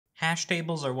Hash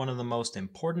tables are one of the most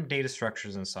important data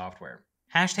structures in software.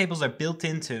 Hash tables are built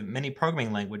into many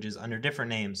programming languages under different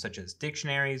names such as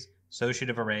dictionaries,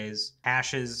 associative arrays,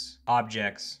 hashes,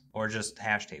 objects, or just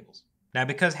hash tables. Now,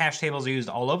 because hash tables are used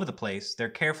all over the place, they're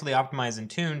carefully optimized and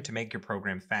tuned to make your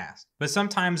program fast. But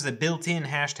sometimes the built-in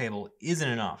hash table isn't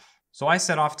enough. So I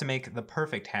set off to make the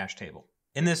perfect hash table.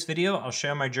 In this video, I'll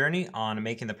share my journey on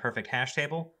making the perfect hash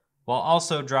table, while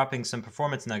also dropping some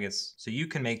performance nuggets so you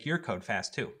can make your code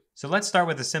fast too. So let's start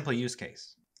with a simple use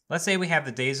case. Let's say we have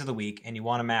the days of the week and you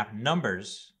want to map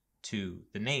numbers to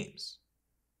the names.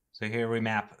 So here we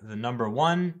map the number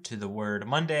 1 to the word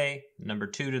Monday, number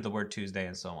 2 to the word Tuesday,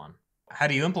 and so on. How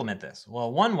do you implement this?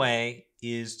 Well, one way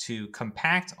is to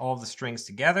compact all the strings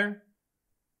together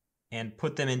and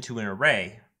put them into an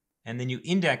array, and then you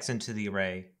index into the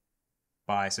array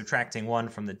by subtracting 1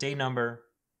 from the day number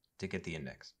to get the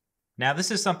index. Now, this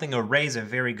is something arrays are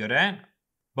very good at,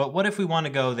 but what if we want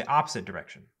to go the opposite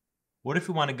direction? What if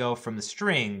we want to go from the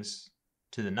strings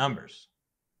to the numbers?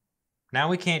 Now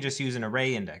we can't just use an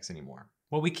array index anymore.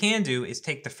 What we can do is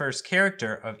take the first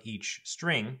character of each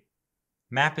string,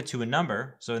 map it to a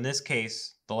number. So in this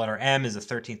case, the letter M is the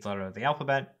 13th letter of the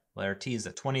alphabet, letter T is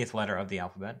the 20th letter of the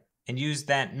alphabet, and use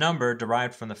that number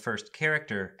derived from the first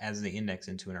character as the index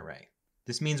into an array.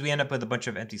 This means we end up with a bunch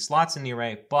of empty slots in the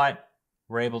array, but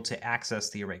we're able to access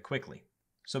the array quickly.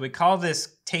 So we call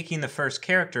this taking the first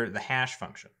character the hash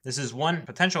function. This is one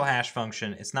potential hash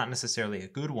function. It's not necessarily a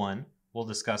good one. We'll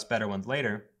discuss better ones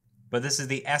later, but this is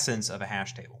the essence of a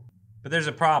hash table. But there's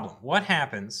a problem. What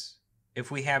happens if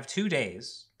we have 2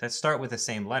 days that start with the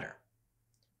same letter?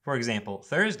 For example,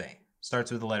 Thursday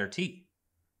starts with the letter T,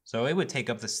 so it would take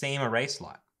up the same array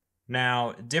slot.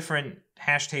 Now, different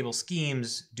hash table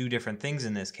schemes do different things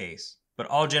in this case, but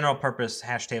all general purpose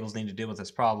hash tables need to deal with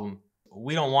this problem.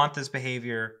 We don't want this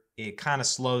behavior. It kind of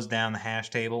slows down the hash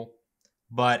table,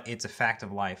 but it's a fact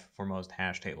of life for most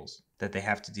hash tables that they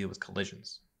have to deal with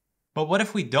collisions. But what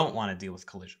if we don't want to deal with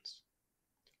collisions?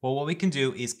 Well, what we can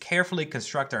do is carefully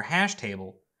construct our hash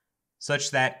table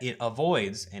such that it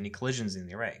avoids any collisions in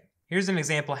the array. Here's an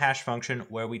example hash function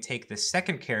where we take the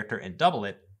second character and double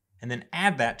it, and then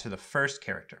add that to the first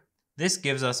character. This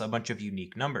gives us a bunch of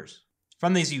unique numbers.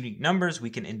 From these unique numbers, we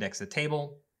can index the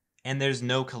table, and there's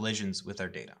no collisions with our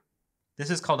data. This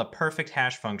is called a perfect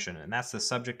hash function, and that's the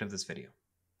subject of this video.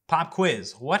 Pop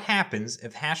quiz. What happens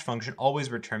if hash function always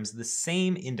returns the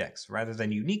same index rather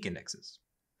than unique indexes?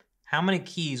 How many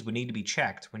keys would need to be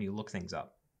checked when you look things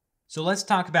up? So let's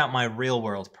talk about my real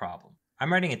world problem.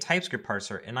 I'm writing a TypeScript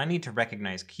parser and I need to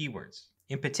recognize keywords.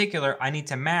 In particular, I need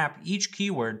to map each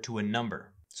keyword to a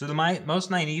number. So the most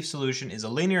naive solution is a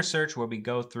linear search where we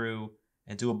go through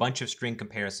and do a bunch of string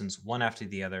comparisons one after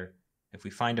the other. If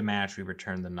we find a match, we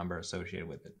return the number associated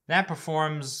with it. That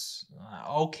performs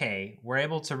okay. We're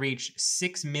able to reach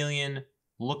 6 million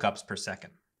lookups per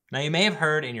second. Now, you may have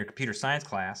heard in your computer science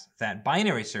class that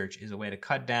binary search is a way to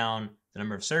cut down the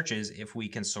number of searches if we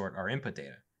can sort our input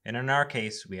data. And in our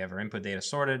case, we have our input data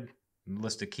sorted, a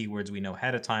list of keywords we know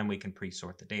ahead of time, we can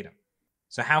pre-sort the data.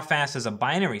 So how fast does a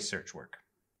binary search work?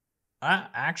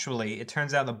 Actually, it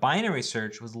turns out the binary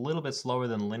search was a little bit slower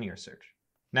than linear search.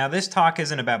 Now, this talk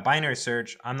isn't about binary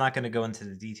search. I'm not going to go into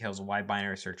the details of why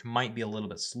binary search might be a little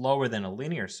bit slower than a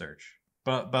linear search.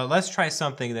 But let's try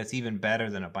something that's even better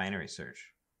than a binary search.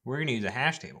 We're going to use a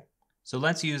hash table. So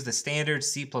let's use the standard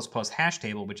C++ hash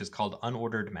table, which is called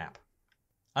unordered map.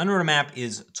 Unordered map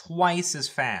is twice as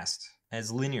fast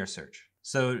as linear search.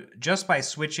 So just by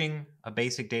switching a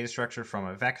basic data structure from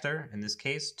a vector, in this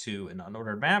case, to an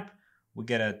unordered map, we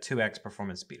get a 2x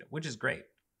performance speedup, which is great.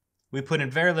 We put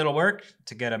in very little work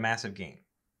to get a massive gain.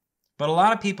 But a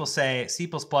lot of people say C++'s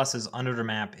unordered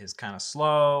map is kind of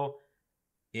slow.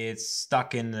 It's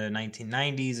stuck in the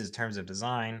 1990s in terms of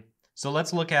design. So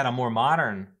let's look at a more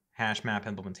modern hash map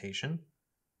implementation,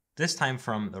 this time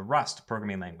from the Rust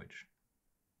programming language.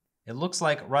 It looks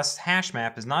like Rust's hash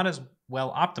map is not as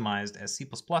well optimized as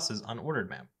C++'s unordered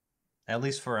map, at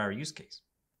least for our use case.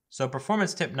 So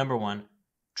performance tip number 1,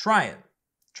 try it.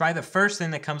 Try the first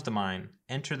thing that comes to mind,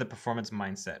 enter the performance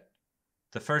mindset.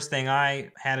 The first thing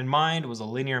I had in mind was a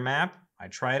linear map. I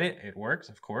tried it, it works,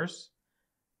 of course.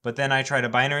 But then I tried a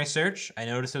binary search, I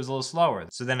noticed it was a little slower.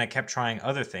 So then I kept trying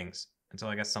other things until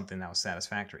I got something that was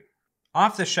satisfactory.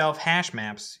 Off-the-shelf hash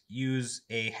maps use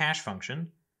a hash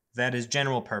function that is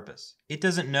general purpose. It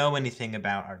doesn't know anything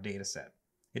about our data set.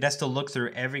 It has to look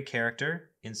through every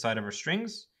character inside of our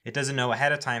strings. It doesn't know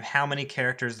ahead of time how many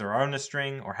characters there are in a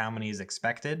string or how many is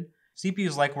expected.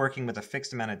 CPUs like working with a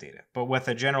fixed amount of data, but with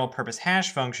a general purpose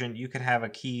hash function, you could have a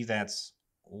key that's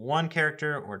 1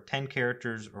 character or 10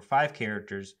 characters or 5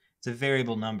 characters It's a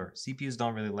variable number. CPUs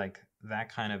don't really like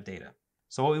that kind of data.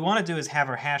 So what we want to do is have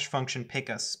our hash function pick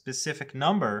a specific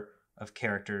number of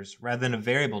characters rather than a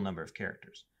variable number of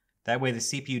characters. That way the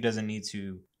CPU doesn't need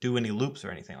to do any loops or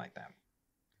anything like that.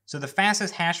 So the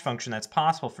fastest hash function that's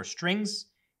possible for strings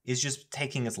is just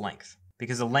taking its length,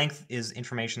 because the length is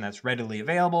information that's readily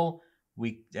available.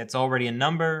 It's already a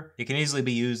number. It can easily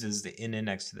be used as the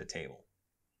index to the table.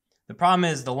 The problem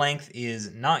is the length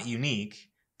is not unique.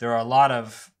 There are a lot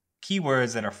of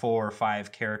keywords that are 4 or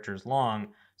 5 characters long,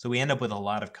 so we end up with a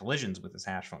lot of collisions with this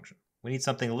hash function. We need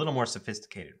something a little more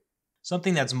sophisticated.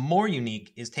 Something that's more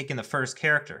unique is taking the first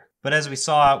character. But as we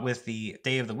saw with the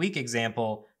day of the week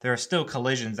example, there are still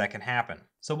collisions that can happen.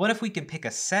 So what if we can pick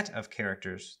a set of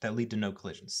characters that lead to no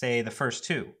collisions? Say the first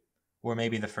 2, or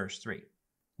maybe the first 3.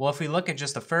 Well, if we look at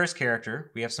just the first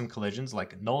character, we have some collisions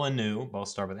like null and new, both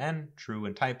start with N, true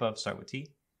and typeof start with T.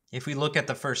 If we look at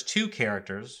the first 2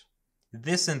 characters,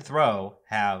 this and throw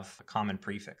have a common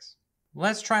prefix.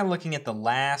 Let's try looking at the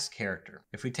last character.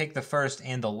 If we take the first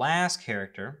and the last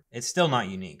character, it's still not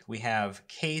unique. We have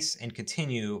case and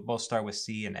continue both start with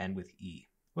C and end with E.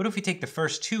 What if we take the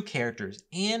first 2 characters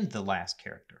and the last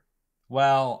character?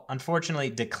 Well, unfortunately,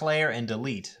 declare and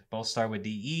delete both start with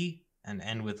DE and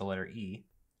end with the letter E.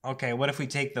 Okay, what if we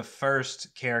take the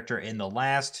first character and the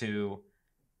last 2?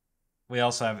 We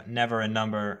also have never a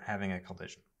number having a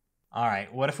collision. All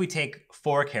right, what if we take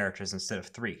 4 characters instead of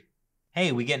 3?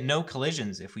 Hey, we get no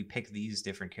collisions if we pick these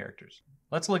different characters.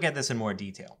 Let's look at this in more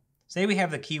detail. Say we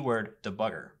have the keyword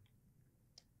debugger.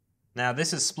 Now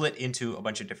this is split into a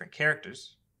bunch of different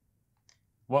characters.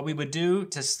 What we would do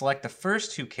to select the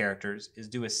first 2 characters is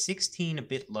do a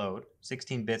 16-bit load,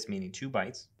 16 bits meaning 2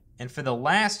 bytes. And for the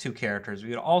last 2 characters, we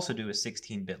would also do a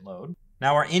 16-bit load.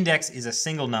 Now our index is a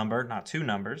single number, not 2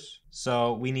 numbers.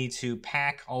 So we need to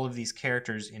pack all of these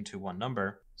characters into one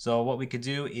number. So what we could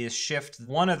do is shift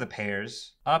one of the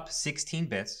pairs up 16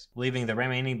 bits, leaving the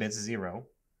remaining bits 0.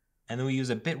 And then we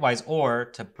use a bitwise OR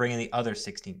to bring in the other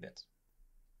 16 bits.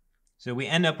 So we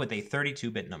end up with a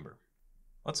 32-bit number.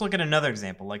 Let's look at another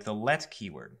example, like the let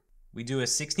keyword. We do a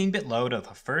 16-bit load of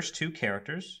the first 2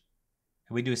 characters,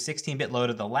 and we do a 16-bit load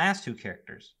of the last 2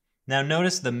 characters. Now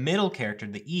notice the middle character,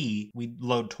 the E, we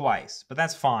load twice, but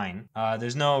that's fine.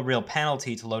 There's no real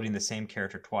penalty to loading the same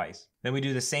character twice. Then we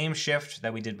do the same shift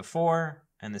that we did before,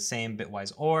 and the same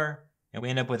bitwise OR, and we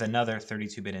end up with another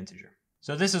 32-bit integer.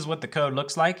 So this is what the code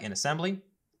looks like in assembly.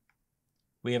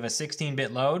 We have a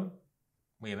 16-bit load,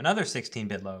 we have another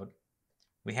 16-bit load,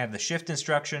 we have the shift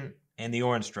instruction and the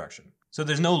OR instruction. So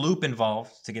there's no loop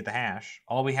involved to get the hash.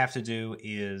 All we have to do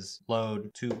is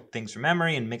load 2 things from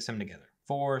memory and mix them together.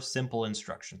 4 simple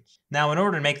instructions. Now in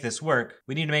order to make this work,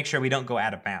 we need to make sure we don't go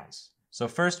out of bounds. So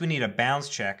first we need a bounds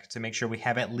check to make sure we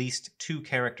have at least 2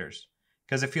 characters.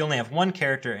 Because if you only have 1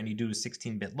 character and you do a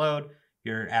 16-bit load,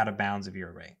 you're out of bounds of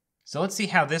your array. So let's see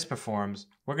how this performs.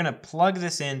 We're going to plug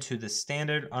this into the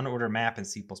standard unordered map in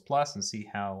C++ and see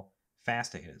how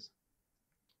fast it is.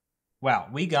 Wow,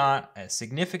 we got a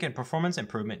significant performance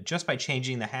improvement just by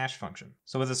changing the hash function.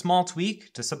 So with a small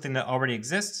tweak to something that already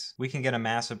exists, we can get a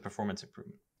massive performance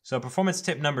improvement. So performance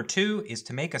tip number 2 is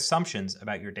to make assumptions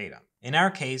about your data. In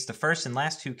our case, the first and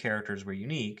last 2 characters were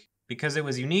unique. Because it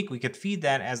was unique, we could feed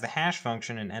that as the hash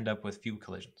function and end up with few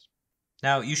collisions.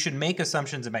 Now, you should make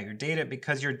assumptions about your data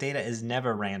because your data is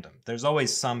never random. There's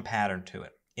always some pattern to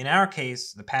it. In our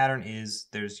case, the pattern is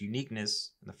there's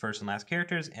uniqueness in the first and last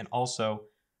characters, and also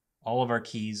all of our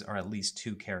keys are at least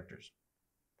 2 characters.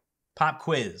 Pop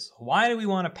quiz. Why do we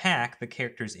want to pack the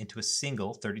characters into a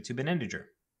single 32-bit integer?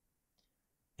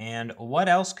 And what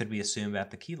else could we assume about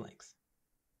the key length?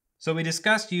 So we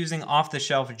discussed using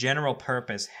off-the-shelf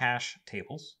general-purpose hash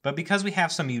tables, but because we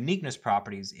have some uniqueness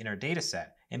properties in our dataset,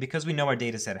 and because we know our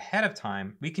dataset ahead of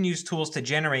time, we can use tools to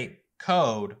generate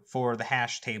code for the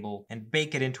hash table and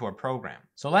bake it into our program.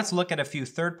 So let's look at a few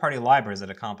third-party libraries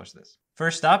that accomplish this.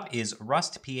 First up is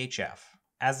rustphf.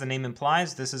 As the name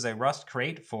implies, this is a Rust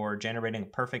crate for generating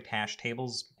perfect hash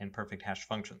tables and perfect hash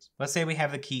functions. Let's say we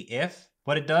have the key if.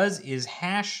 What it does is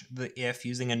hash the if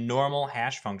using a normal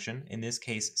hash function, in this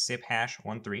case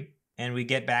siphash13, and we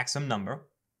get back some number.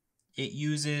 It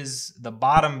uses the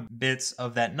bottom bits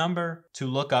of that number to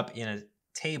look up in a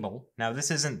table. Now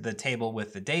this isn't the table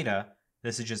with the data,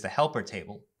 this is just a helper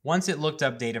table. Once it looked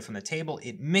up data from the table,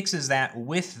 it mixes that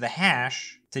with the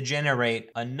hash to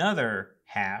generate another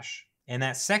hash, and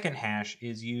that second hash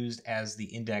is used as the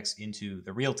index into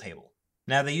the real table.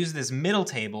 Now they use this middle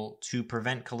table to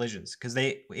prevent collisions, because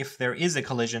if there is a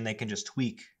collision, they can just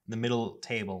tweak the middle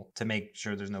table to make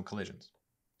sure there's no collisions.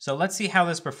 So let's see how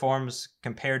this performs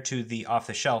compared to the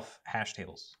off-the-shelf hash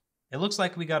tables. It looks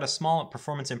like we got a small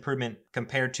performance improvement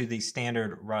compared to the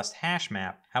standard Rust hash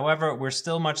map. However, we're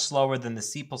still much slower than the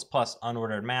C++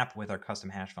 unordered map with our custom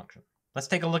hash function. Let's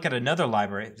take a look at another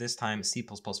library, this time C++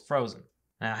 Frozen.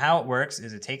 Now how it works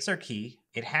is it takes our key,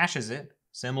 it hashes it,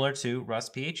 similar to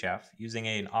Rust PHF, using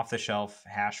an off-the-shelf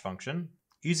hash function.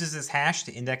 Uses this hash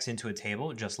to index into a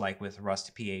table, just like with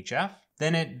Rust PHF.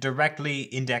 Then it directly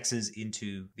indexes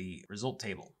into the result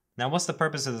table. Now what's the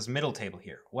purpose of this middle table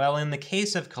here? Well, in the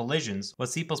case of collisions, what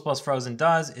C++ Frozen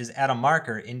does is add a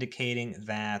marker indicating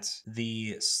that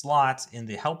the slot in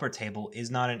the helper table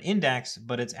is not an index,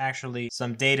 but it's actually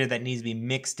some data that needs to be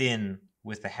mixed in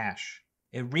with the hash.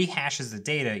 It rehashes the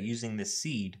data using this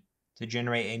seed to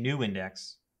generate a new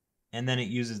index, and then it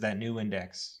uses that new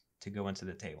index to go into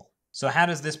the table. So how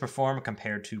does this perform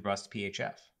compared to Rust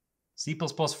PHF? C++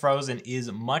 Frozen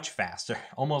is much faster,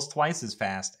 almost twice as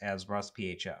fast as Rust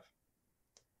PHF.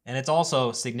 And it's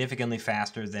also significantly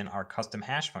faster than our custom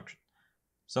hash function.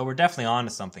 So we're definitely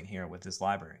onto something here with this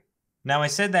library. Now I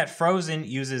said that Frozen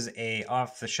uses a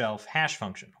off-the-shelf hash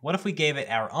function. What if we gave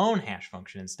it our own hash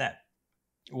function instead?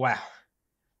 Wow.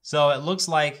 So it looks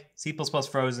like C++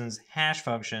 Frozen's hash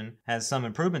function has some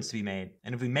improvements to be made.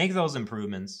 And if we make those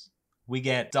improvements, we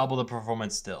get double the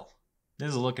performance still. This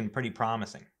is looking pretty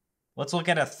promising. Let's look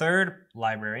at a third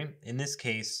library, in this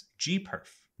case, gperf.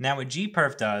 Now what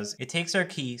gperf does, it takes our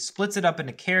key, splits it up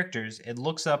into characters, it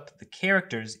looks up the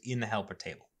characters in the helper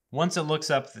table. Once it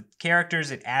looks up the characters,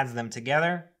 it adds them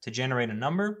together to generate a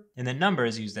number, and the number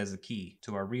is used as the key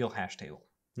to our real hash table.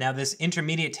 Now this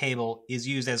intermediate table is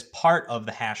used as part of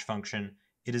the hash function.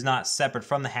 It is not separate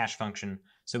from the hash function,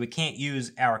 so we can't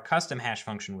use our custom hash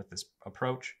function with this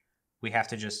approach. We have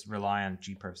to just rely on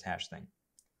gperf's hash thing.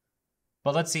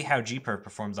 But let's see how gperf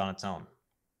performs on its own.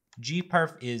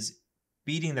 Gperf is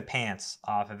beating the pants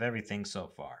off of everything so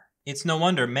far. It's no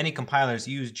wonder many compilers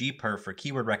use gperf for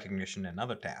keyword recognition and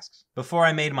other tasks. Before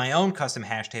I made my own custom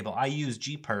hash table, I used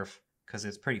gperf because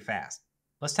it's pretty fast.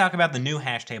 Let's talk about the new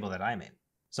hash table that I made.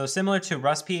 So similar to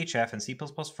Rust PHF and C++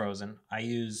 Frozen, I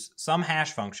use some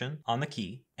hash function on the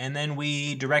key, and then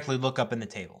we directly look up in the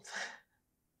table.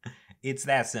 It's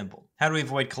that simple. How do we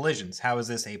avoid collisions? How is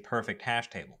this a perfect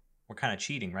hash table? We're kind of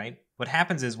cheating, right? What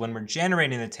happens is when we're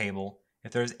generating the table,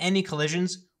 if there's any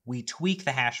collisions, we tweak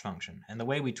the hash function. And the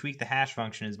way we tweak the hash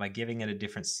function is by giving it a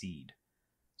different seed.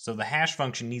 So the hash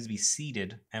function needs to be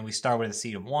seeded, and we start with a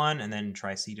seed of 1, and then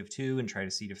try seed of 2, and try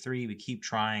to seed of 3. We keep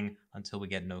trying until we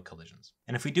get no collisions.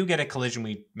 And if we do get a collision,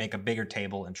 we make a bigger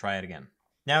table and try it again.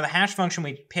 Now the hash function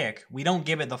we pick, we don't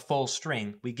give it the full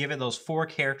string, we give it those 4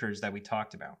 characters that we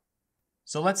talked about.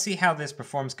 So let's see how this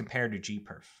performs compared to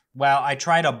gperf. Well, I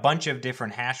tried a bunch of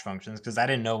different hash functions because I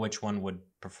didn't know which one would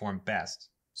perform best.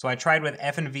 So I tried with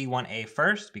fnv1a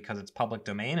first because it's public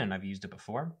domain and I've used it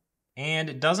before. And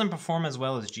it doesn't perform as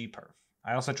well as gperf.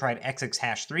 I also tried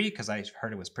xxhash3 because I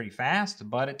heard it was pretty fast,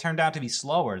 but it turned out to be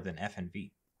slower than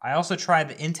fnv. I also tried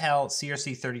the Intel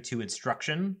CRC32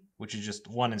 instruction, which is just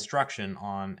one instruction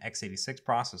on x86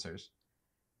 processors.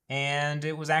 And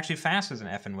it was actually faster than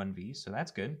fn1v, so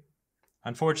that's good.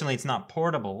 Unfortunately, it's not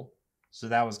portable, so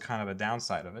that was kind of a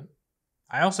downside of it.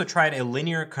 I also tried a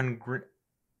linear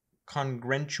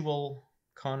congruential.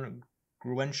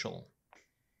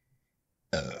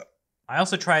 I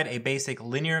also tried a basic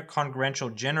linear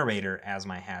congruential generator as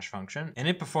my hash function, and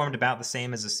it performed about the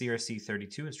same as the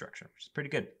CRC32 instruction, which is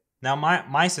pretty good. Now,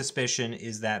 my suspicion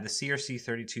is that the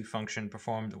CRC32 function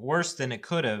performed worse than it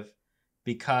could have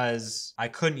because I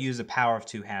couldn't use a power of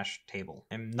 2 hash table.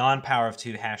 And non-power of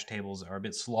 2 hash tables are a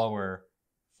bit slower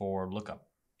for lookup.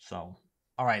 So,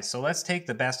 all right, so let's take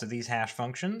the best of these hash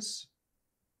functions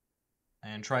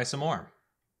and try some more.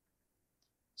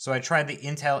 So I tried the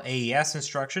Intel AES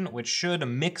instruction, which should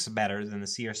mix better than the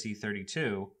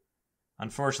CRC32.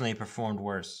 Unfortunately, it performed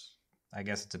worse. I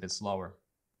guess it's a bit slower.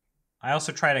 I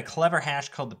also tried a clever hash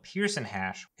called the Pearson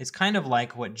hash. It's kind of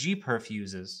like what gperf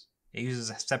uses. It uses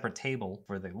a separate table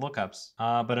for the lookups,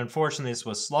 but unfortunately this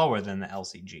was slower than the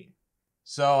LCG.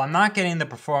 So I'm not getting the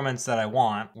performance that I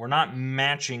want. We're not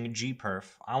matching gperf.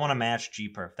 I want to match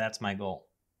gperf. That's my goal.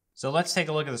 So let's take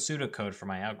a look at the pseudocode for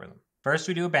my algorithm. First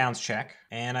we do a bounds check,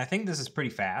 and I think this is pretty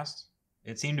fast.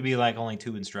 It seemed to be like only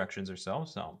 2 instructions or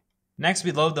so. Next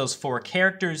we load those 4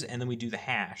 characters, and then we do the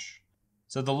hash.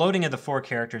 So the loading of the 4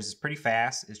 characters is pretty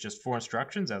fast. It's just 4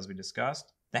 instructions, as we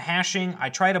discussed. The hashing, I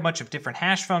tried a bunch of different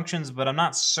hash functions, but I'm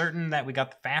not certain that we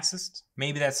got the fastest.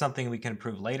 Maybe that's something we can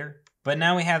improve later. But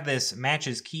now we have this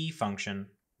matches key function,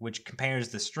 which compares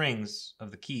the strings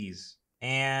of the keys.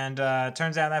 And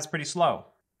turns out that's pretty slow.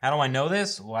 How do I know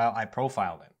this? Well, I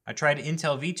profiled it. I tried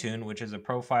Intel vTune, which is a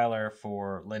profiler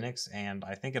for Linux, and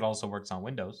I think it also works on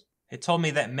Windows. It told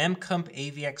me that memcmp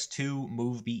avx2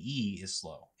 move be is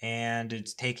slow, and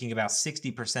it's taking about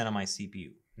 60% of my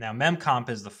CPU. Now memcmp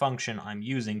is the function I'm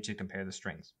using to compare the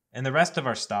strings, and the rest of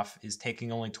our stuff is taking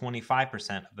only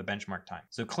 25% of the benchmark time.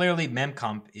 So clearly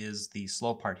memcmp is the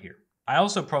slow part here. I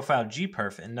also profiled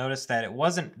gperf and noticed that it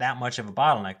wasn't that much of a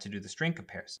bottleneck to do the string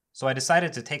comparison. So I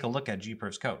decided to take a look at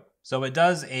gperf's code. So it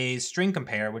does a string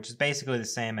compare, which is basically the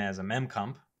same as a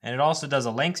memcmp, and it also does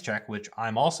a length check, which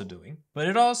I'm also doing, but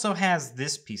it also has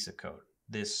this piece of code,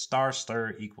 this star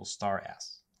equals star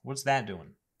s. What's that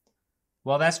doing?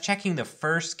 Well, that's checking the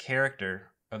first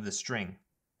character of the string,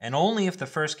 and only if the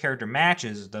first character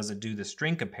matches does it do the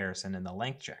string comparison in the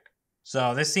length check.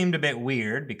 So this seemed a bit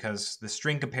weird because the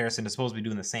string comparison is supposed to be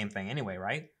doing the same thing anyway,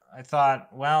 right? I thought,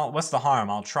 well, what's the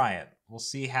harm? I'll try it. We'll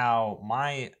see how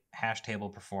my hash table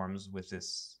performs with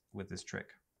this trick.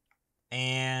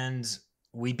 And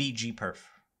we beat gperf,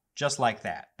 just like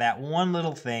that. That one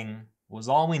little thing was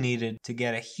all we needed to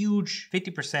get a huge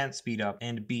 50% speed up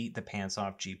and beat the pants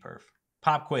off gperf.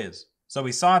 Pop quiz. So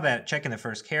we saw that checking the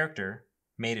first character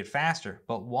made it faster,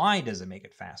 but why does it make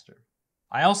it faster?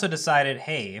 I also decided,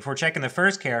 hey, if we're checking the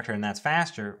first character and that's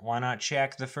faster, why not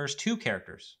check the first two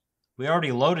characters? We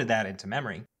already loaded that into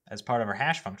memory as part of our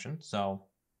hash function, so,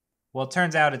 well, it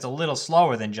turns out it's a little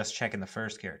slower than just checking the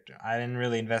first character. I didn't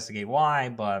really investigate why,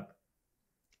 but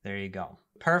there you go.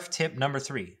 Perf tip number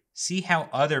 3, see how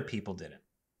other people did it.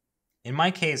 In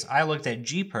my case, I looked at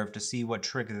gperf to see what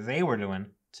trick they were doing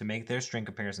to make their string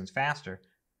comparisons faster,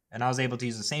 and I was able to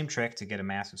use the same trick to get a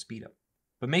massive speed up.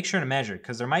 But make sure to measure,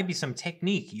 because there might be some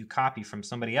technique you copy from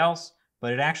somebody else,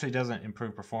 but it actually doesn't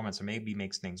improve performance or maybe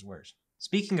makes things worse.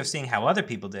 Speaking of seeing how other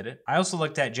people did it, I also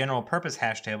looked at general purpose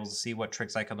hash tables to see what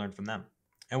tricks I could learn from them.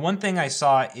 And one thing I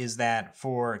saw is that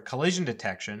for collision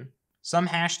detection, some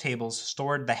hash tables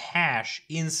stored the hash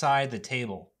inside the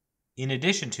table, in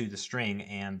addition to the string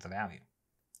and the value.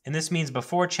 And this means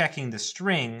before checking the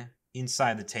string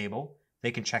inside the table,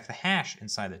 they can check the hash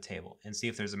inside the table and see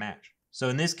if there's a match. So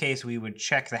in this case, we would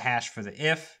check the hash for the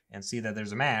if and see that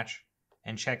there's a match,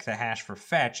 and check the hash for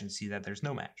fetch and see that there's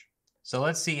no match. So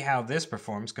let's see how this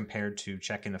performs compared to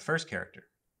checking the first character.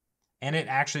 And it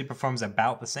actually performs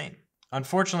about the same.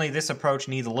 Unfortunately, this approach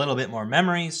needs a little bit more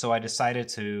memory, so I decided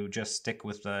to just stick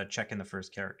with checking the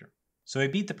first character. So we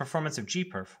beat the performance of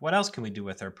gperf. What else can we do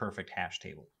with our perfect hash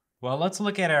table? Well, let's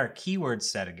look at our keyword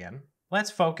set again.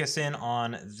 Let's focus in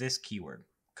on this keyword,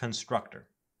 constructor.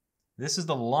 This is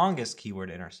the longest keyword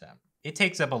in our set. It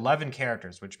takes up 11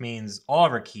 characters, which means all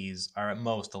of our keys are at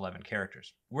most 11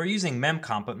 characters. We're using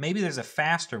memcmp, but maybe there's a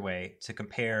faster way to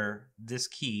compare this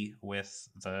key with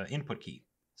the input key.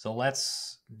 So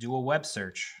let's do a web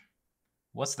search.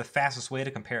 What's the fastest way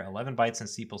to compare 11 bytes in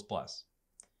C++?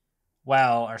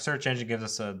 Well, our search engine gives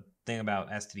us a thing about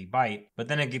std byte, but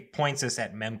then it points us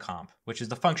at memcmp, which is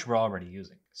the function we're already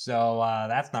using. So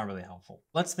that's not really helpful.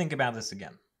 Let's think about this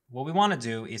again. What we want to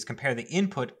do is compare the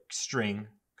input string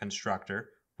constructor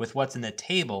with what's in the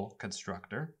table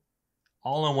constructor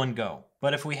all in one go.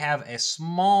 But if we have a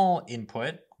small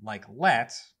input like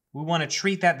let, we want to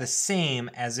treat that the same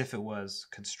as if it was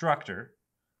constructor.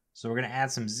 So we're going to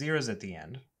add some zeros at the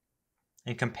end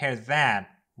and compare that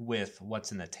with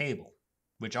what's in the table,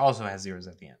 which also has zeros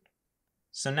at the end.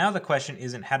 So now the question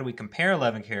isn't how do we compare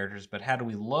 11 characters, but how do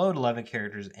we load 11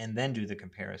 characters and then do the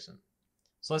comparison?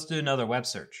 So let's do another web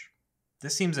search.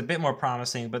 This seems a bit more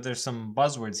promising, but there's some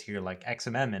buzzwords here like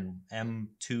XMM and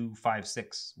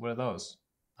M256. What are those?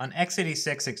 On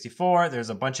x86-64, there's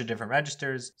a bunch of different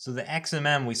registers. So the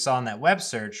XMM we saw in that web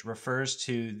search refers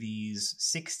to these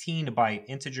 16-byte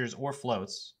integers or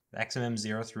floats, the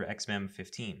XMM0 through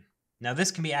XMM15. Now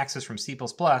this can be accessed from C++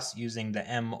 using the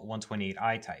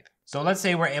M128i type. So let's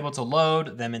say we're able to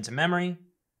load them into memory.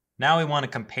 Now we want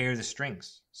to compare the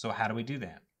strings. So how do we do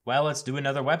that? Well, let's do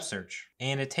another web search.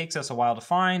 And it takes us a while to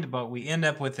find, but we end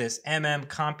up with this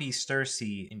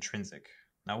memcmp intrinsic.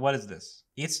 Now what is this?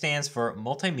 It stands for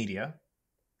multimedia,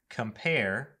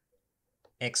 compare,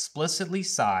 explicitly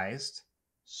sized,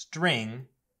 string,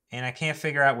 and I can't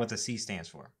figure out what the C stands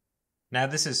for. Now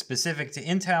this is specific to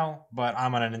Intel, but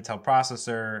I'm on an Intel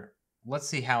processor. Let's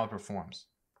see how it performs.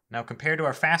 Now compared to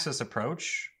our fastest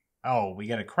approach, oh, we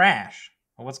get a crash.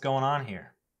 Well, what's going on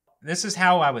here? This is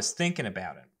how I was thinking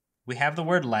about it. We have the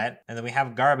word let, and then we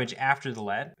have garbage after the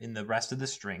let in the rest of the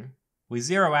string. We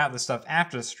zero out the stuff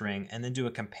after the string and then do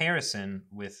a comparison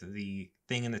with the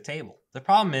thing in the table. The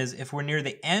problem is if we're near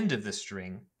the end of the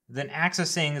string, then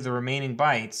accessing the remaining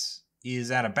bytes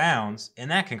is out of bounds,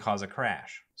 and that can cause a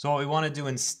crash. So what we want to do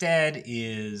instead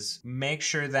is make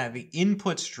sure that the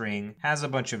input string has a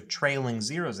bunch of trailing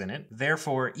zeros in it.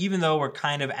 Therefore, even though we're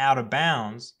kind of out of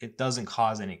bounds, it doesn't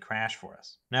cause any crash for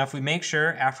us. Now, if we make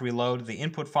sure after we load the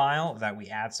input file that we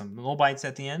add some null bytes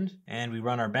at the end and we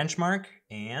run our benchmark,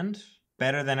 and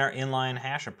better than our inline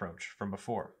hash approach from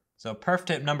before. So perf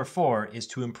tip number 4 is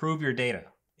to improve your data.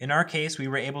 In our case, we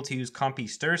were able to use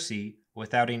cmp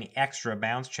without any extra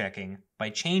bounds checking by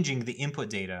changing the input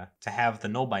data to have the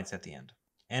null bytes at the end.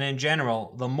 And in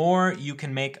general, the more you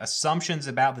can make assumptions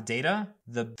about the data,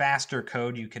 the faster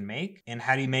code you can make. And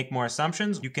how do you make more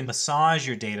assumptions? You can massage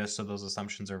your data so those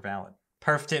assumptions are valid.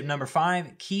 Perf tip number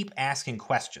 5, keep asking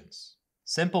questions.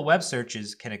 Simple web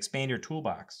searches can expand your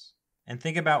toolbox. And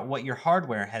think about what your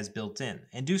hardware has built in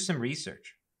and do some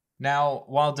research. Now,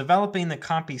 while developing the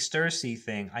cmp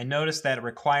thing, I noticed that it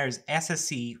requires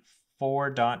SSE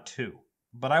 4.2,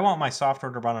 but I want my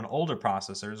software to run on older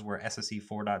processors where SSE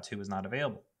 4.2 is not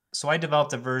available. So I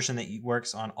developed a version that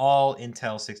works on all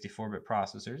Intel 64-bit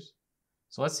processors.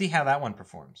 So let's see how that one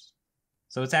performs.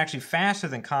 So it's actually faster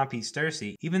than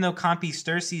cmp, even though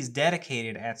cmp is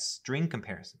dedicated at string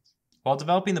comparisons. While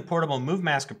developing the portable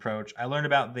movemask approach, I learned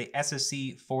about the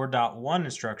SSE 4.1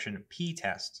 instruction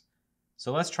ptest.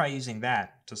 So let's try using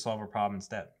that to solve a problem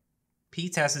instead.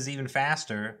 Ptest is even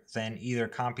faster than either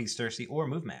cmp or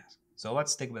movemask. So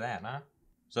let's stick with that, huh?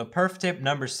 So perf tip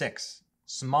number 6,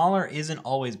 smaller isn't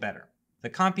always better. The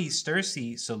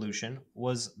cmp solution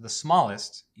was the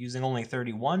smallest, using only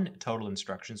 31 total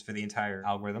instructions for the entire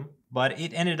algorithm, but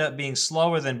it ended up being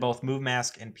slower than both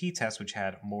movemask and ptest, which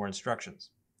had more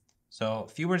instructions. So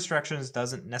fewer instructions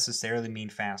doesn't necessarily mean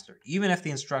faster, even if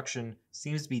the instruction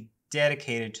seems to be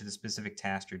dedicated to the specific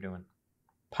task you're doing.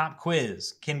 Pop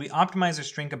quiz. Can we optimize a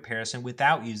string comparison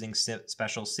without using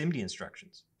special SIMD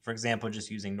instructions? For example, just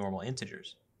using normal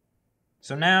integers.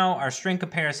 So now our string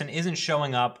comparison isn't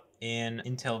showing up in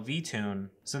Intel vTune.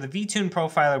 So the vTune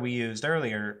profiler we used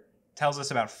earlier tells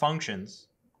us about functions.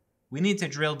 We need to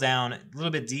drill down a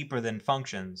little bit deeper than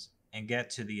functions and get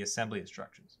to the assembly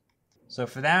instructions. So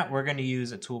for that, we're going to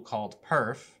use a tool called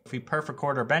perf. If we perf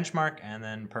record our benchmark and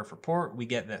then perf report, we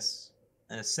get this,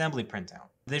 an assembly printout.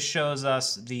 This shows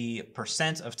us the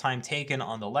 % of time taken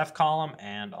on the left column,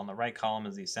 and on the right column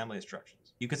is the assembly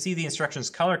instructions. You can see the instructions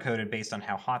color-coded based on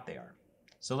how hot they are.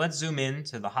 So let's zoom in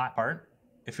to the hot part.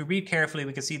 If we read carefully,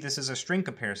 we can see this is a string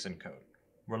comparison code.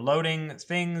 We're loading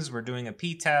things, we're doing a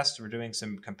p-test, we're doing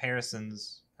some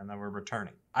comparisons, and then we're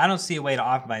returning. I don't see a way to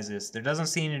optimize this. There doesn't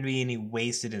seem to be any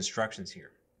wasted instructions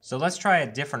here. So let's try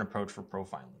a different approach for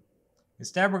profiling.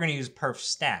 Instead, we're going to use perf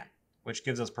stat, which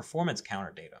gives us performance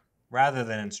counter data, rather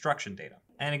than instruction data.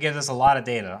 And it gives us a lot of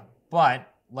data,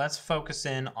 but let's focus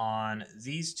in on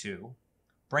these two,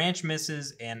 branch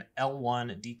misses and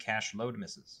L1 decache load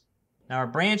misses. Now our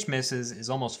branch misses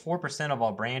is almost 4% of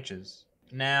all branches.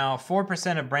 Now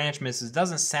 4% of branch misses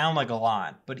doesn't sound like a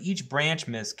lot, but each branch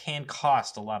miss can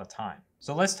cost a lot of time.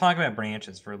 So let's talk about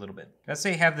branches for a little bit. Let's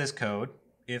say you have this code,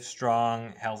 if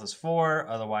strong health is 4,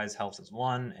 otherwise health is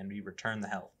 1, and we return the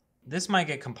health. This might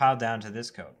get compiled down to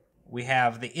this code. We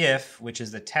have the if, which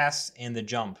is the test, and the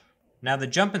jump. Now the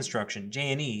jump instruction,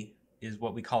 J&E, is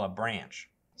what we call a branch.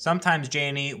 Sometimes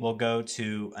J&E will go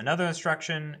to another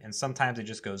instruction, and sometimes it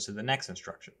just goes to the next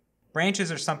instruction.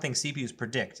 Branches are something CPUs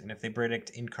predict, and if they predict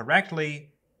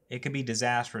incorrectly, it could be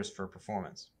disastrous for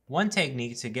performance. One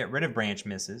technique to get rid of branch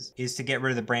misses is to get rid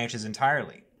of the branches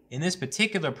entirely. In this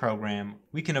particular program,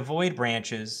 we can avoid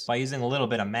branches by using a little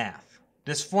bit of math.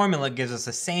 This formula gives us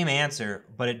the same answer,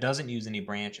 but it doesn't use any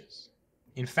branches.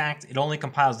 In fact, it only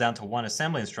compiles down to one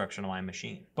assembly instruction on my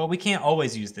machine. But we can't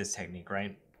always use this technique,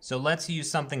 right? So let's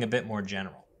use something a bit more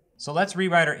general. So let's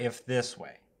rewrite our if this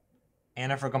way.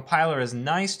 And if our compiler is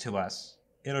nice to us,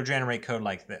 it'll generate code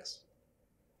like this.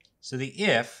 So the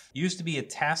if used to be a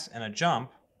test and a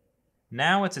jump.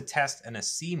 Now it's a test and a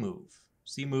cmov.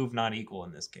 Cmov not equal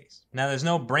in this case. Now there's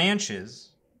no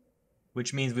branches,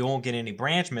 which means we won't get any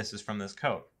branch misses from this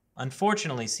code.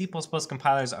 Unfortunately, C++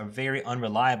 compilers are very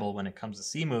unreliable when it comes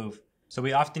to cmov, so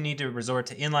we often need to resort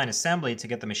to inline assembly to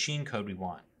get the machine code we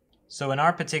want. So in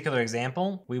our particular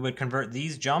example, we would convert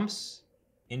these jumps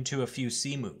into a few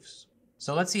cmovs.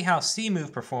 So let's see how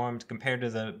cmov performed compared to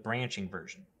the branching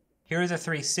version. Here are the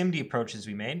 3 SIMD approaches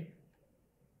we made.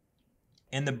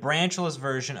 And the branchless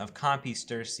version of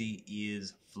cmp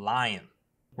is flying.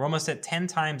 We're almost at 10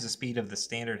 times the speed of the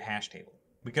standard hash table.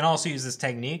 We can also use this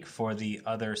technique for the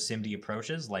other SIMD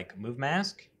approaches like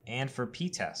movemask and for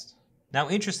ptest. Now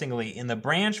interestingly, in the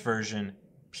branch version,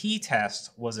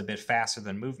 ptest was a bit faster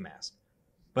than movemask.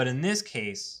 But in this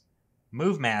case,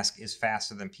 movemask is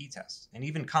faster than ptest, and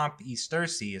even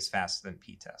comp-e-stirc is faster than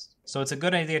ptest. So it's a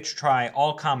good idea to try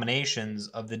all combinations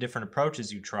of the different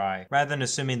approaches you try, rather than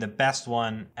assuming the best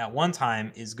one at one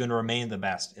time is going to remain the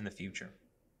best in the future.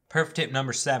 Perf tip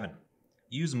number 7,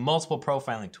 use multiple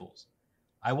profiling tools.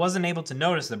 I wasn't able to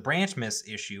notice the branch miss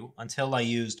issue until I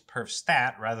used perf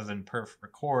stat rather than perf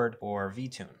record or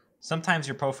vtune. Sometimes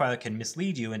your profiler can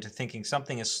mislead you into thinking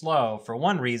something is slow for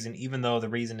one reason even though the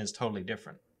reason is totally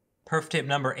different. Perf tip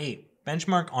number 8,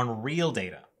 benchmark on real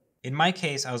data. In my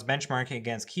case, I was benchmarking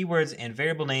against keywords and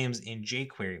variable names in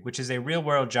jQuery, which is a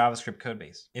real-world JavaScript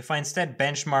codebase. If I instead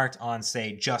benchmarked on,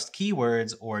 say, just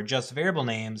keywords or just variable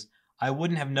names, I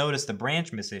wouldn't have noticed the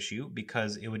branch miss issue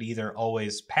because it would either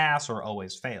always pass or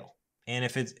always fail. And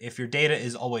if your data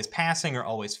is always passing or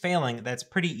always failing, that's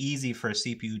pretty easy for a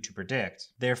CPU to predict.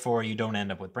 Therefore, you don't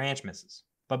end up with branch misses.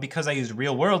 But because I used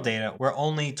real-world data, where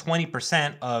only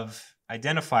 20% of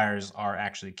identifiers are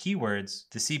actually keywords,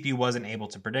 the CPU wasn't able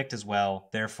to predict as well.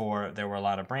 Therefore, there were a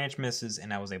lot of branch misses,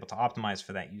 and I was able to optimize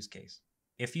for that use case.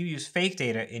 If you use fake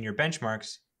data in your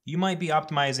benchmarks, you might be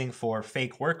optimizing for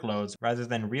fake workloads rather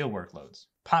than real workloads.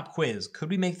 Pop quiz, could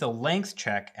we make the length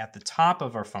check at the top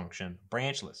of our function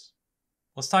branchless?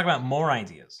 Let's talk about more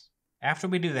ideas. After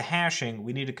we do the hashing,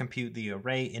 we need to compute the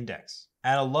array index.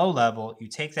 At a low level, you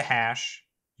take the hash,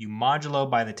 you modulo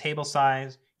by the table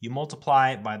size, you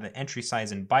multiply by the entry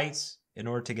size in bytes in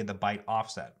order to get the byte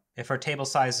offset. If our table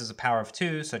size is a power of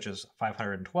 2, such as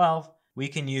 512, we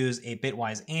can use a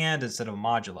bitwise AND instead of a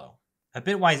modulo. A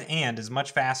bitwise AND is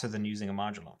much faster than using a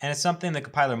modulo, and it's something the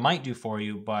compiler might do for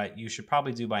you, but you should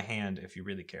probably do by hand if you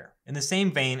really care. In the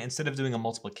same vein, instead of doing a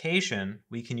multiplication,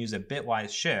 we can use a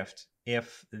bitwise shift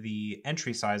if the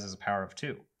entry size is a power of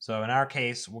 2. So in our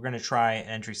case, we're going to try an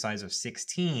entry size of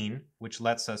 16, which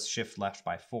lets us shift left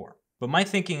by 4. But my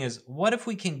thinking is, what if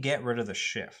we can get rid of the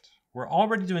shift? We're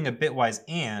already doing a bitwise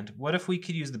AND. What if we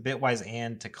could use the bitwise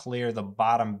AND to clear the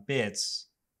bottom bits,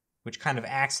 which kind of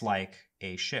acts like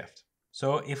a shift?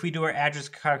 So if we do our address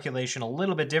calculation a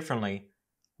little bit differently,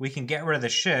 we can get rid of the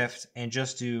shift and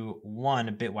just do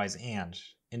one bitwise AND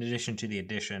in addition to the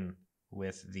addition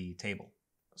with the table.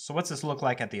 So what's this look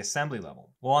like at the assembly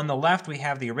level? Well, on the left, we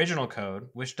have the original code,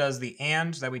 which does the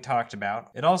AND that we talked about.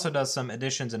 It also does some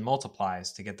additions and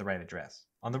multiplies to get the right address.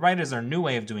 On the right is our new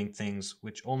way of doing things,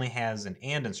 which only has an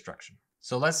AND instruction.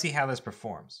 So let's see how this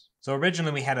performs. So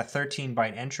originally we had a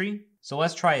 13-byte entry. So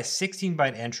let's try a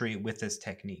 16-byte entry with this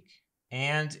technique.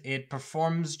 And it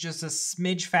performs just a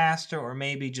smidge faster or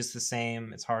maybe just the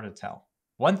same. It's hard to tell.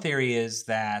 One theory is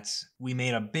that we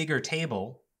made a bigger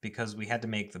table because we had to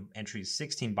make the entries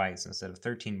 16 bytes instead of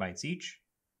 13 bytes each.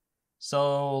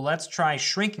 So let's try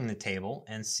shrinking the table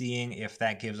and seeing if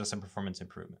that gives us a performance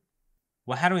improvement.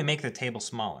 Well, how do we make the table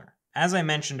smaller? As I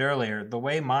mentioned earlier, the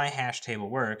way my hash table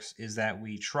works is that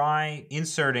we try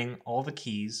inserting all the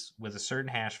keys with a certain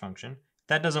hash function. If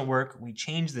that doesn't work, we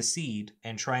change the seed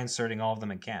and try inserting all of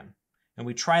them again. And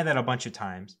we try that a bunch of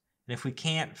times. And if we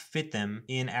can't fit them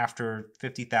in after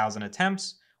 50,000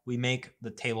 attempts, we make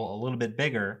the table a little bit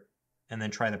bigger and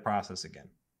then try the process again.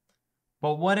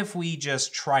 But what if we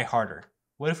just try harder?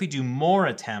 What if we do more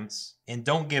attempts and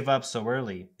don't give up so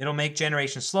early? It'll make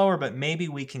generation slower, but maybe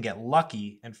we can get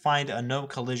lucky and find a no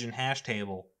collision hash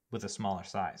table with a smaller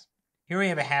size. Here we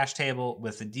have a hash table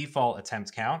with the default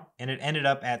attempt count, and it ended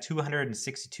up at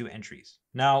 262 entries.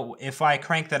 Now, if I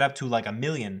crank that up to like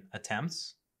 1,000,000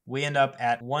 attempts, we end up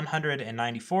at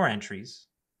 194 entries,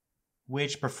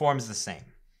 which performs the same.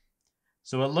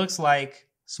 So it looks like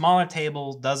smaller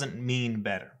table doesn't mean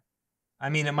better. I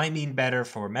mean, it might mean better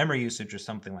for memory usage or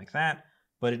something like that,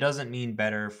 but it doesn't mean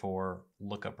better for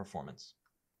lookup performance.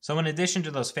 So in addition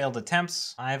to those failed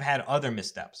attempts, I've had other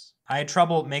missteps. I had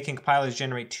trouble making compilers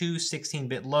generate two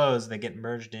 16-bit loads that get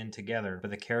merged in together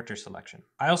with a character selection.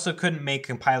 I also couldn't make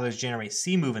compilers generate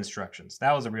cmov instructions.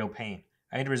 That was a real pain.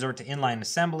 I had to resort to inline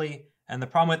assembly, and the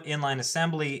problem with inline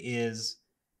assembly is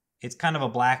it's kind of a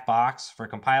black box for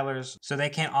compilers, so they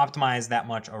can't optimize that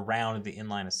much around the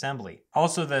inline assembly.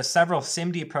 Also, the several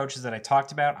SIMD approaches that I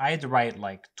talked about, I had to write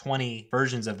like 20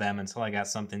 versions of them until I got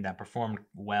something that performed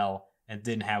well and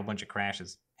didn't have a bunch of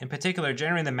crashes. In particular,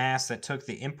 generating the mask that took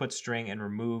the input string and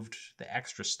removed the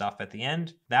extra stuff at the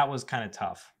end, that was kind of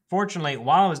tough. Fortunately,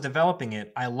 while I was developing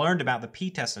it, I learned about the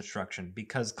ptest instruction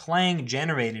because Clang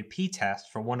generated ptest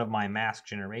for one of my mask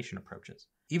generation approaches.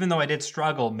 Even though I did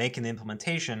struggle making the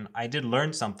implementation, I did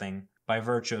learn something by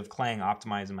virtue of Clang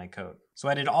optimizing my code. So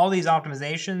I did all these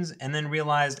optimizations and then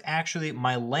realized actually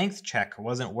my length check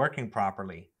wasn't working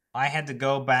properly. I had to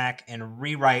go back and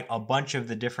rewrite a bunch of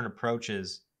the different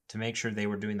approaches to make sure they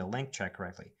were doing the length check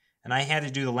correctly. and I had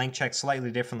to do the length check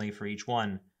slightly differently for each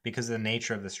one because of the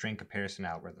nature of the string comparison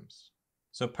algorithms.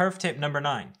 So perf tip number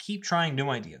 9, keep trying new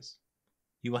ideas.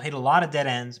 You will hit a lot of dead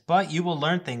ends, but you will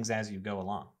learn things as you go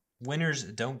along. Winners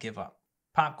don't give up.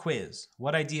 Pop quiz,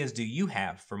 what ideas do you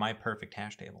have for my perfect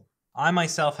hash table? I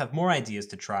myself have more ideas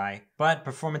to try, but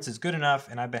performance is good enough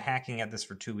and I've been hacking at this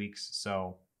for 2 weeks,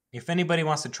 so if anybody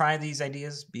wants to try these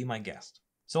ideas, be my guest.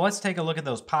 So let's take a look at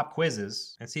those pop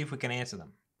quizzes and see if we can answer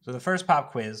them. So the first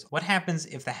pop quiz, what happens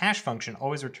if the hash function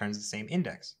always returns the same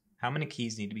index? How many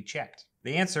keys need to be checked?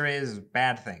 The answer is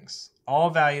bad things. All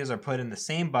values are put in the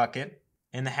same bucket,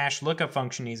 and the hash lookup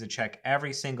function needs to check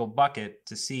every single bucket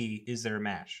to see is there a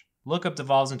match. Lookup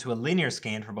devolves into a linear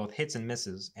scan for both hits and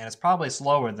misses, and it's probably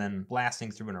slower than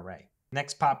blasting through an array.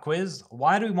 Next pop quiz,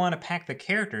 why do we want to pack the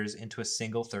characters into a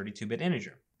single 32-bit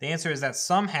integer? The answer is that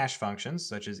some hash functions,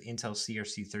 such as Intel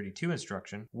CRC32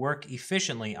 instruction, work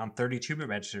efficiently on 32-bit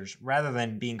registers rather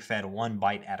than being fed 1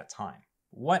 byte at a time.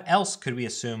 What else could we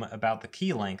assume about the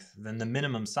key length than the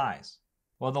minimum size?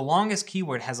 Well, the longest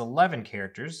keyword has 11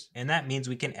 characters, and that means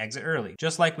we can exit early,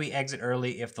 just like we exit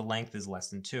early if the length is less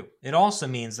than 2. It also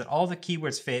means that all the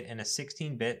keywords fit in a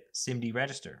 16-bit SIMD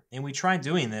register, and we tried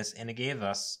doing this and it gave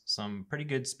us some pretty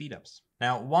good speedups.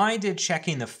 Now, why did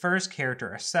checking the first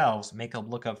character ourselves make a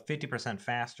lookup 50%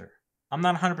 faster? I'm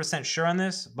not 100% sure on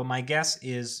this, but my guess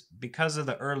is because of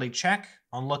the early check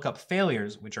on lookup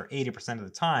failures, which are 80% of the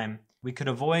time, we could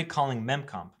avoid calling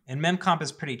memcmp. And memcmp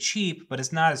is pretty cheap, but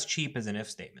it's not as cheap as an if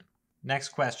statement. Next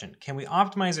question, can we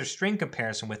optimize our string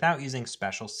comparison without using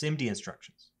special SIMD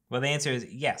instructions? Well, the answer is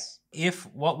yes.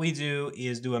 If what we do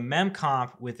is do a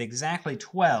memcmp with exactly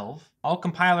 12, all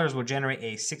compilers will generate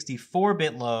a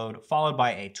 64-bit load followed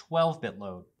by a 12-bit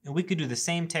load. And we could do the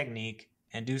same technique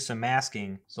and do some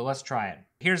masking, so let's try it.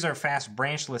 Here's our fast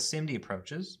branchless SIMD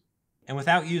approaches. And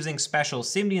without using special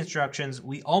SIMD instructions,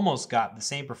 we almost got the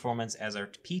same performance as our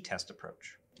p-test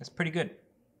approach. That's pretty good.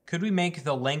 Could we make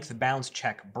the length bounds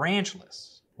check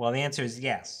branchless? Well, the answer is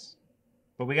yes,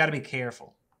 but we gotta be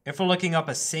careful. If we're looking up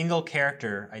a single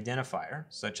character identifier,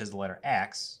 such as the letter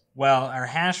X, well, our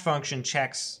hash function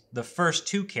checks the first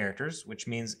 2 characters, which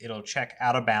means it'll check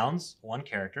out of bounds, 1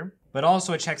 character, but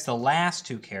also it checks the last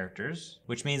 2 characters,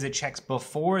 which means it checks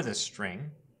before the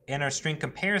string, and our string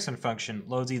comparison function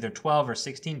loads either 12 or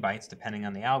 16 bytes, depending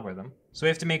on the algorithm. So we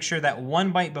have to make sure that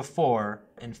 1 byte before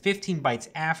and 15 bytes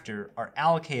after are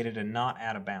allocated and not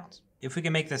out of bounds. If we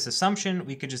can make this assumption,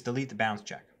 we could just delete the bounds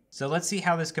check. So let's see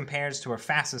how this compares to our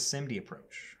fastest SIMD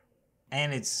approach.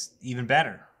 And it's even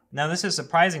better. Now this is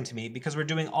surprising to me because we're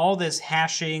doing all this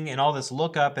hashing and all this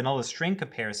lookup and all this string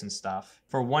comparison stuff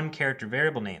for 1 character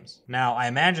variable names. Now I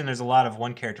imagine there's a lot of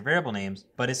 1 character variable names,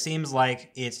 but it seems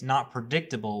like it's not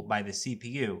predictable by the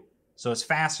CPU. So it's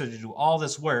faster to do all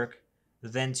this work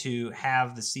than to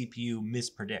have the CPU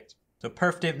mispredict. So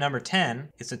perf tip number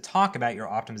 10 is to talk about your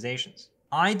optimizations.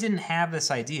 I didn't have this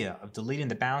idea of deleting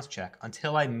the bounds check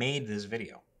until I made this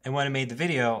video. And when I made the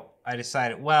video, I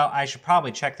decided, well, I should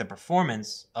probably check the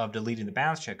performance of deleting the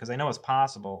bounds check because I know it's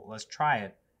possible. Let's try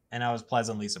it. And I was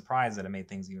pleasantly surprised that it made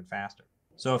things even faster.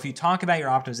 So if you talk about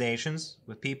your optimizations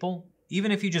with people,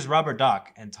 even if you just rubber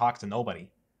duck and talk to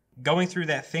nobody, going through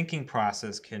that thinking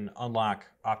process can unlock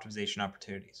optimization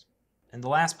opportunities. And the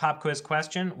last pop quiz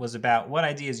question was about what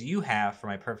ideas you have for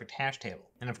my perfect hash table.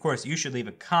 And of course, you should leave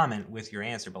a comment with your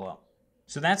answer below.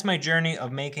 So that's my journey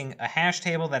of making a hash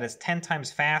table that is 10 times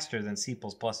faster than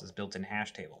C++'s built-in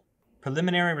hash table.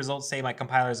 Preliminary results say my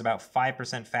compiler is about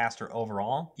 5% faster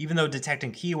overall, even though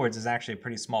detecting keywords is actually a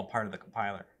pretty small part of the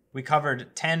compiler. We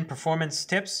covered 10 performance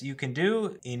tips you can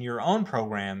do in your own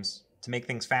programs to make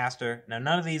things faster. Now,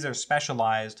 none of these are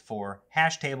specialized for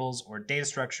hash tables or data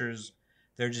structures.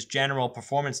 They're just general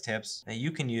performance tips that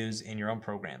you can use in your own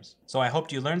programs. So I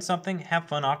hope you learned something. Have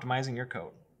fun optimizing your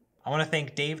code. I want to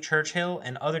thank Dave Churchill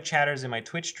and other chatters in my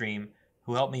Twitch stream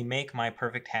who helped me make my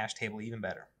perfect hash table even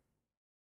better.